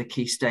and the other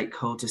key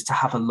stakeholders to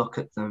have a look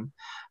at them.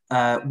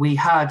 We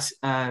had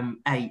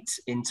 8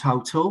 in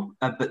total,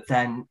 but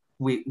then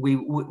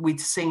we'd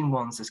seen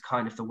ones as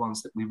kind of the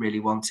ones that we really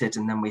wanted,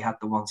 and then we had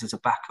the ones as a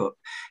backup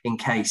in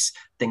case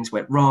things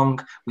went wrong.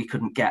 We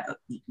couldn't get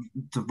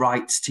the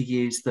rights to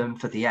use them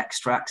for the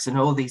extracts and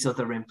all these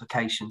other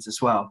implications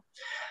as well.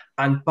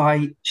 And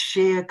by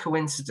sheer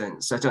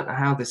coincidence, I don't know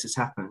how this has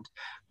happened,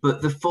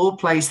 but the 4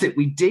 plays that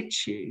we did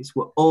choose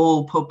were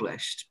all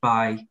published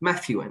by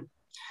Methuen.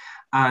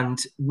 And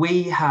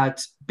we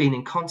had been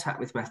in contact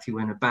with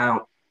Methuen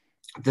about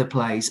the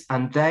plays,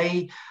 and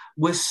they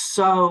were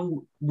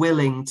so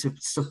willing to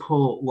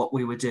support what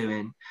we were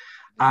doing.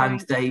 And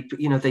they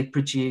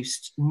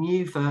produced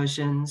new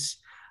versions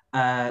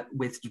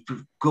with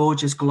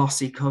gorgeous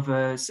glossy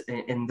covers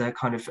in the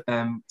kind of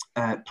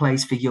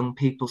Plays for Young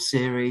People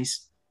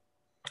series.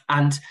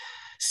 And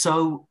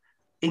so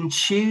in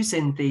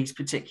choosing these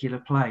particular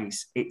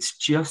plays, it's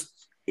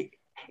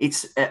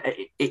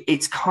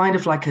kind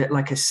of like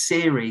a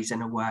series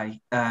in a way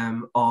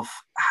of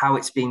how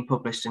it's being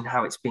published and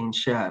how it's being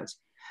shared.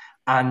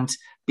 And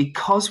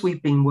because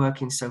we've been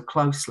working so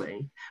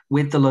closely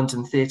with the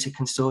London Theatre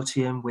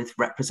Consortium, with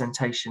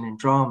Representation in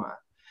Drama,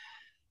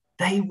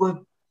 they were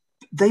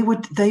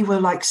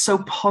like so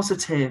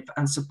positive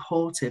and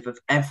supportive of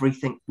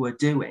everything we're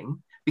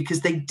doing,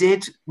 because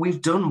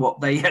we've done what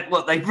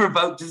they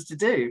provoked us to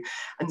do.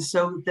 And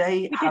so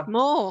we did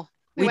more.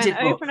 We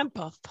went over and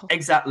above.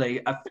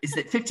 Exactly. Is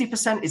it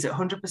 50%? Is it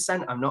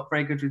 100%? I'm not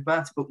very good with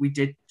maths, but we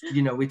did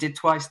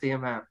twice the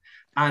amount.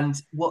 And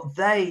what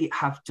they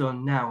have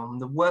done now,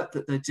 and the work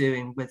that they're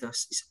doing with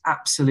us, is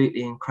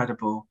absolutely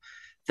incredible.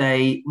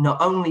 They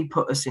not only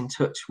put us in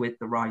touch with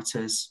the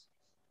writers,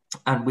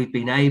 and we've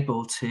been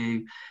able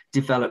to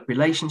develop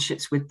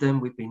relationships with them.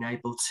 We've been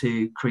able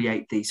to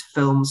create these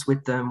films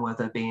with them where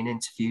they're being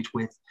interviewed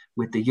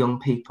with the young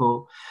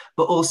people,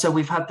 but also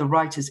we've had the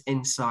writers'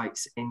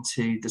 insights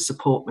into the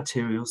support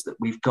materials that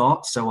we've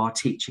got, so our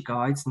teacher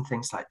guides and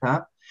things like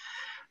that.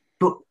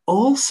 But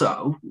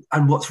also,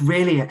 and what's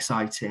really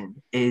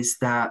exciting, is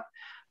that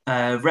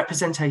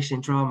Representation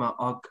in Drama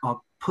are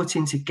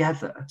putting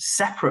together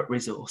separate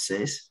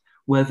resources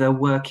where they're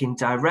working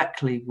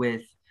directly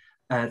with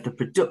the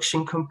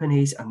production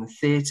companies and the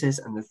theatres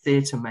and the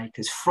theatre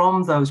makers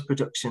from those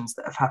productions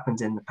that have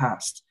happened in the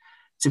past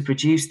to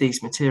produce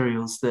these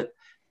materials that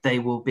they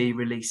will be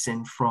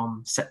releasing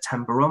from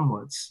September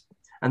onwards.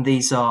 And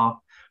these are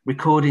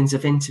recordings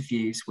of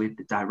interviews with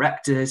the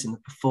directors and the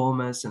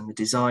performers and the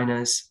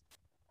designers.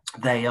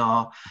 They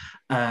are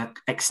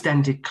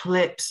extended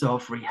clips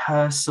of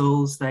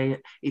rehearsals.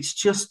 It's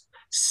just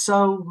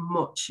so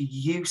much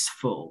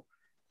useful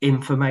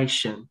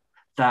information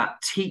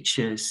that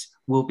teachers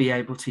will be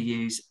able to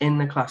use in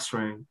the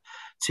classroom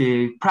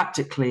to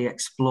practically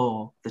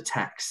explore the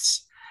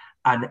texts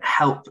and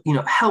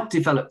help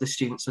develop the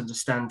students'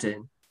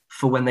 understanding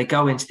for when they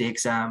go into the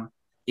exam.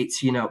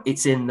 It's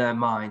in their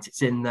mind,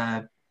 it's in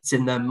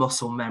their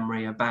muscle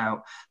memory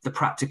about the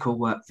practical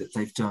work that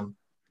they've done.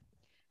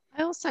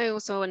 I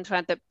also want to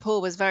add that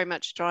Paul was very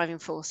much a driving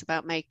force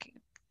about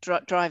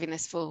driving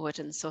this forward,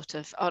 and sort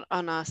of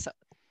on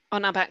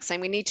our back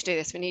saying we need to do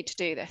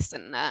this,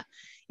 and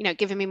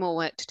giving me more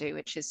work to do,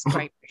 which is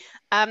great.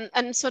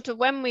 And sort of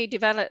when we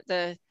developed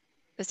the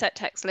set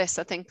text list,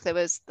 I think there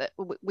was that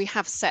we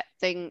have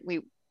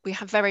we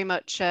have very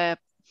much a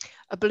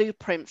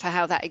blueprint for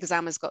how that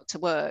exam has got to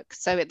work.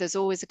 So there's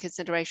always a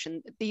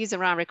consideration. These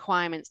are our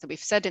requirements that we've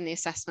said in the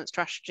assessment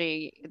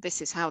strategy.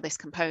 This is how this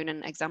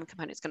exam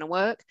component is going to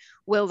work.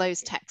 Will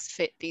those texts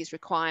fit these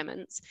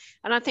requirements?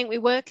 And I think we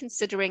were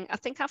considering, I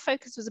think our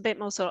focus was a bit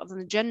more sort of on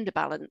the gender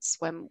balance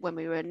when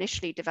we were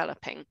initially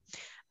developing.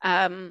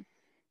 And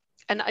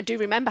I do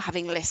remember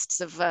having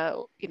lists of,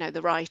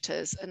 the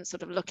writers and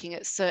sort of looking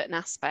at certain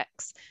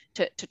aspects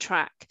to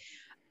track.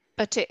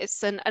 But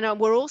and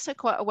we're also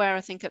quite aware,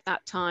 I think, at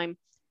that time,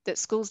 that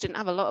schools didn't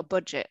have a lot of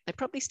budget. They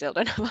probably still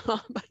don't have a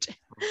lot of budget.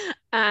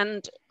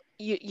 And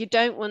you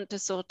don't want to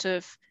sort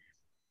of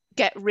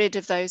get rid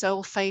of those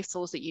old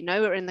faithfuls that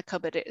are in the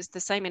cupboard. It is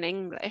the same in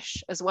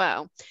English as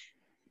well,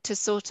 to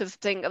sort of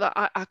think that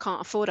I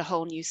can't afford a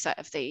whole new set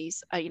of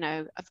these.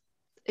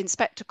 In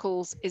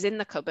Spectacles is in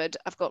the cupboard.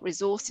 I've got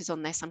resources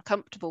on this. I'm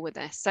comfortable with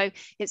this. So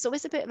it's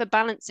always a bit of a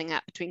balancing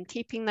act between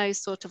keeping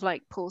those sort of,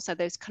 like Paul said,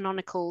 those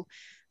canonical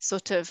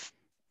sort of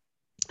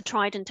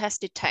tried and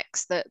tested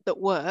texts that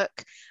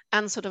work,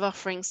 and sort of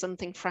offering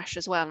something fresh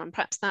as well. And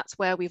perhaps that's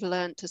where we've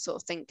learned to sort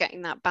of think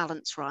getting that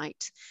balance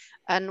right.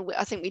 And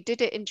I think we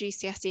did it in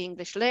GCSE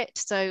English Lit.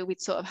 So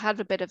we'd sort of had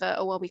a bit of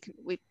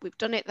we've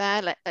done it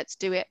there. Let's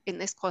do it in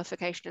this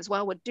qualification as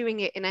well. We're doing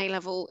it in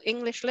A-level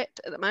English Lit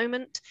at the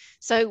moment.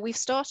 So we've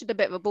started a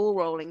bit of a ball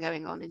rolling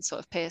going on in sort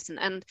of Pearson,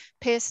 and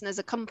Pearson as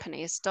a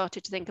company has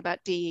started to think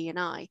about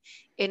DE&I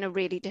in a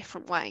really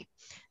different way.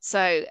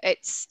 So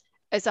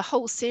there's a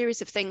whole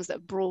series of things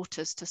that brought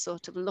us to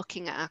sort of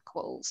looking at our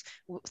quals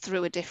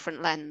through a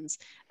different lens.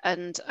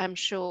 And I'm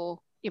sure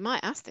you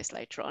might ask this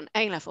later on,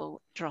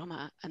 A-level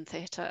drama and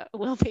theatre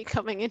will be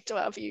coming into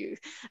our view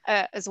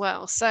as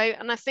well. So,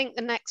 and I think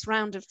the next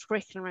round of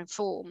curriculum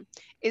reform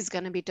is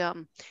going to be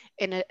done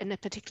in a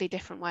particularly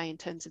different way in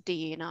terms of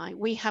DE&I.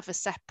 We have a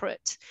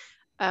separate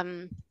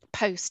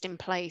post in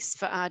place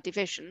for our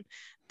division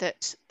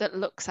that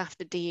looks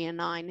after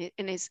DE&I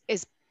and is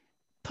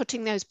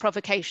putting those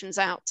provocations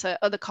out to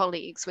other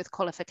colleagues with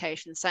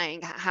qualifications,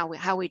 saying how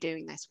are we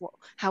doing this,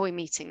 how are we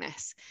meeting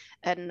this.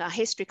 And our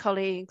history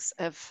colleagues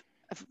have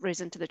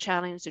risen to the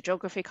challenge. The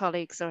geography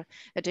colleagues are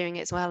doing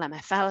it as well.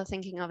 MFL are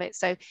thinking of it.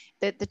 So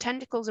the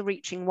tentacles are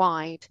reaching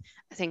wide,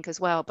 I think, as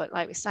well. But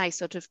like we say,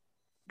 sort of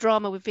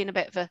drama, we've been a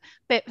bit of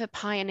a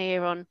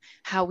pioneer on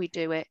how we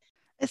do it.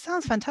 It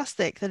sounds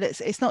fantastic that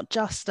it's not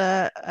just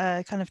a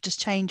kind of just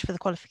change for the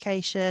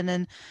qualification,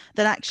 and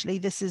that actually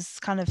this is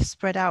kind of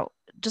spread out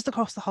just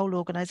across the whole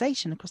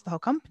organisation, across the whole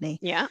company.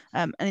 Yeah.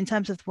 And in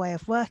terms of the way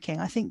of working,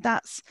 I think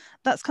that's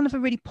kind of a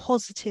really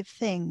positive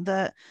thing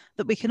that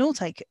we can all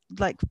take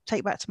back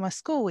to my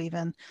school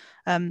even.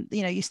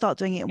 You start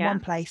doing it in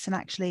one place and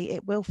actually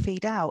it will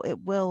feed out, it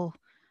will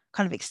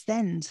kind of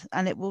extend,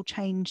 and it will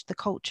change the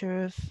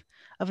culture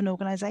of an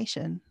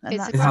organisation. And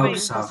that's really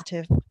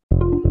positive.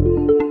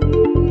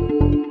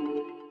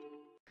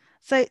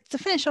 So to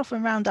finish off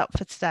and round up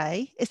for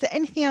today, is there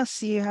anything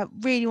else you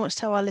really want to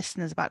tell our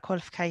listeners about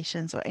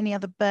qualifications, or any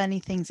other burning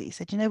things that you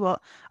said, you know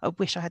what, I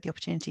wish I had the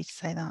opportunity to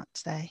say that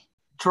today?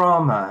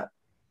 Drama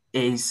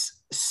is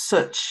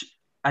such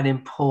an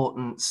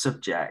important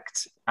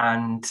subject,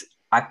 and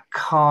I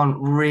can't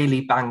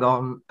really bang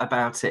on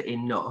about it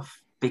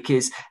enough,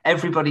 because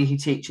everybody who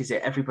teaches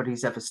it, everybody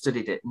who's ever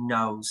studied it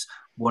knows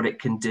what it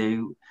can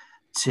do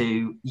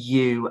to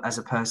you as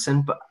a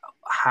person, but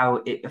how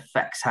it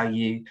affects how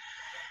you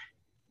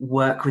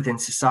work within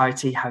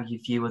society, how you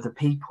view other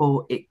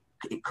people. It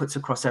cuts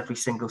across every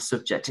single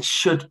subject. It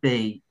should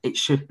be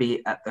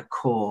at the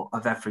core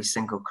of every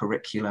single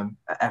curriculum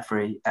at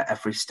every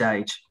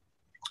stage.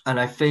 And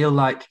I feel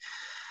like,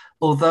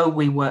 although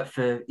we work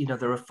for,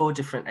 there are 4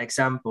 different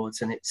exam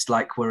boards and it's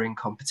like we're in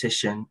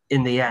competition,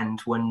 in the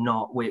end we're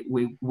not.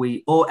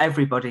 We or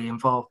everybody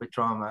involved with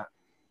drama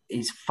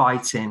is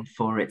fighting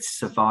for its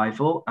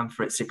survival and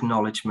for its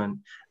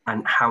acknowledgement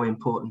and how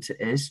important it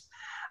is.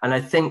 And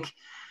I think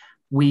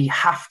we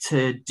have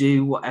to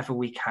do whatever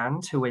we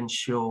can to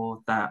ensure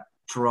that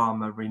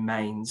drama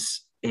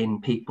remains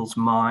in people's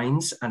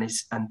minds and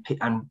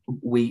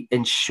we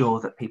ensure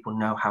that people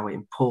know how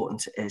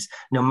important it is,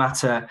 no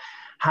matter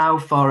how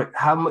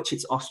much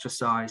it's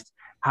ostracized,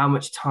 how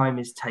much time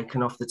is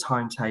taken off the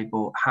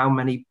timetable, how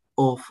many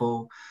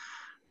awful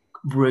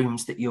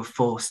rooms that you're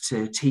forced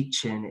to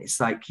teach in. It's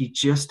like you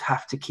just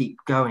have to keep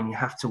going. You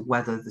have to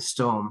weather the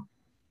storm,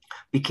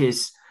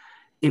 because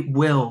it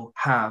will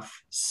have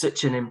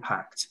such an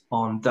impact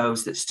on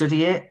those that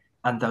study it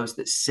and those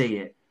that see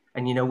it.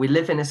 And, we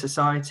live in a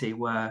society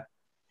where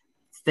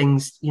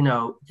things,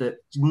 that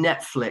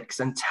Netflix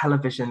and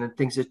television and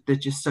things, they're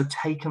just so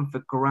taken for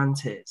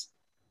granted.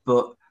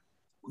 But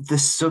the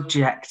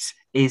subject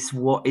is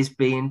what is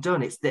being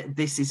done.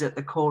 This is at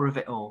the core of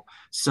it all.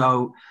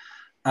 So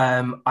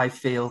I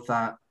feel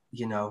that,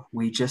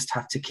 we just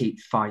have to keep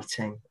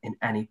fighting in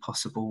any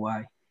possible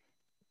way.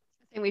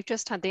 I think we've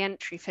just had the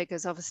entry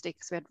figures, obviously,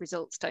 because we had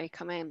results day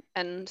come in,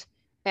 and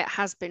it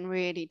has been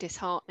really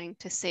disheartening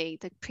to see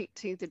the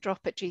drop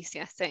at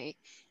GCSE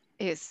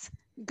is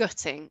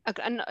gutting,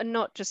 and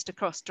not just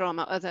across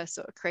drama, other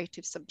sort of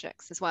creative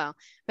subjects as well.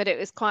 But it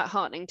was quite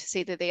heartening to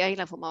see that the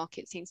A-level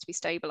market seems to be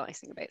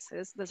stabilising a bit.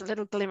 So there's a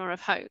little glimmer of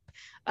hope,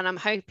 and I'm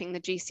hoping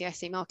the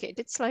GCSE market, it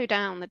did slow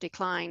down the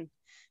decline.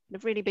 A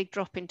really big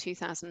drop in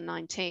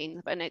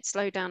 2019, and it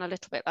slowed down a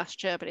little bit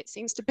last year, but it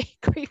seems to be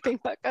creeping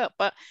back up.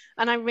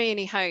 And I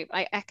really hope,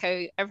 I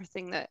echo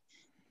everything that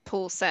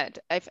Paul said.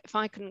 If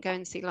I couldn't go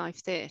and see live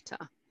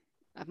theatre,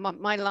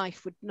 my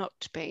life would not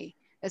be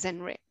as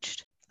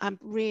enriched. I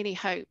really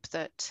hope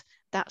that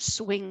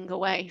swing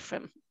away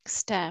from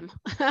STEM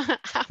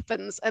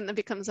happens, and there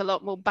becomes a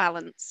lot more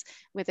balance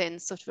within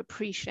sort of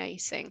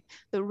appreciating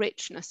the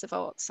richness of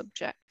art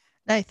subject.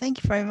 No,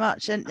 thank you very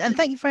much. And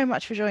thank you very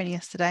much for joining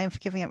us today and for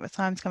giving up your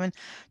time to come and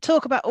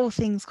talk about all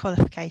things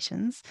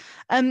qualifications.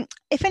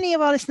 If any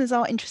of our listeners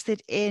are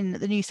interested in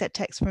the new set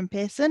text from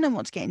Pearson and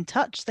want to get in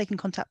touch, they can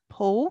contact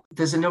Paul.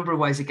 There's a number of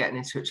ways of getting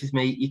in touch with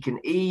me. You can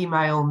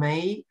email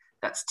me.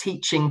 That's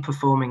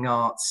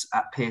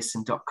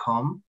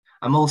teachingperformingarts@pearson.com.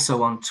 I'm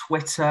also on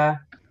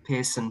Twitter,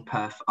 Pearson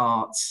Perf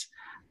Arts.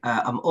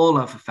 I'm all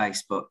over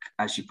Facebook,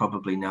 as you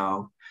probably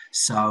know.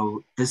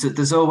 So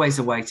there's always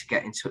a way to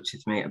get in touch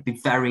with me. I'd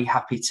be very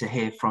happy to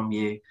hear from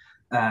you.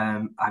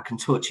 I can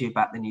talk to you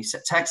about the new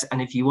set text.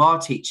 And if you are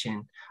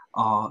teaching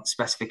our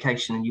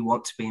specification and you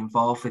want to be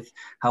involved with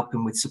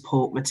helping with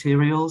support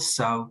materials,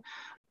 so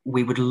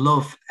we would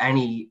love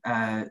any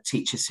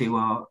teachers who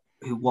are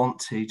want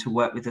to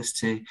work with us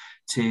to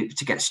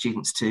get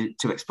students to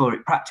explore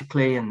it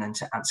practically and then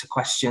to answer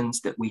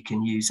questions that we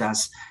can use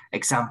as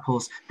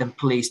examples, then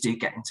please do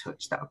get in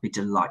touch. That would be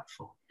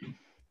delightful.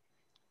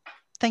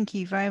 Thank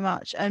you very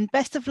much, and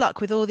best of luck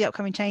with all the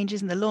upcoming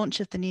changes and the launch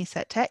of the new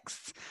set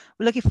texts.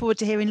 We're looking forward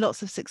to hearing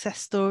lots of success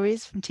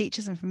stories from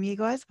teachers and from you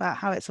guys about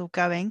how it's all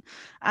going,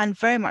 and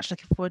very much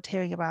looking forward to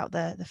hearing about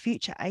the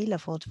future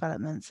A-level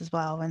developments as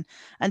well.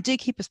 And do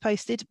keep us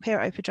posted. Here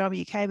at Open Drama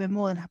UK, we're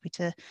more than happy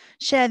to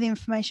share the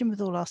information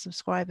with all our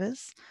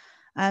subscribers.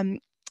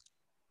 Thank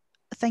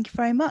you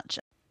very much.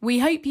 We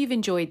hope you've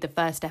enjoyed the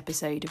first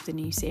episode of the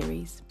new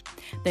series.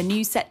 The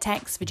new set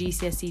texts for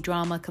GCSE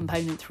Drama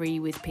Component 3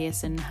 with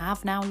Pearson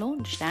have now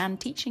launched, and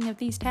teaching of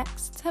these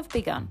texts have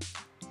begun.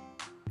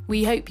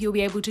 We hope you'll be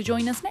able to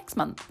join us next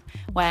month,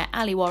 where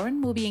Ali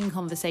Warren will be in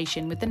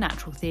conversation with the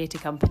Natural Theatre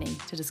Company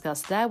to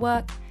discuss their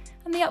work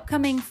and the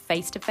upcoming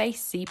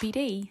face-to-face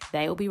CPD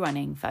they'll be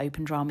running for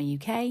Open Drama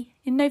UK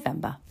in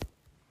November.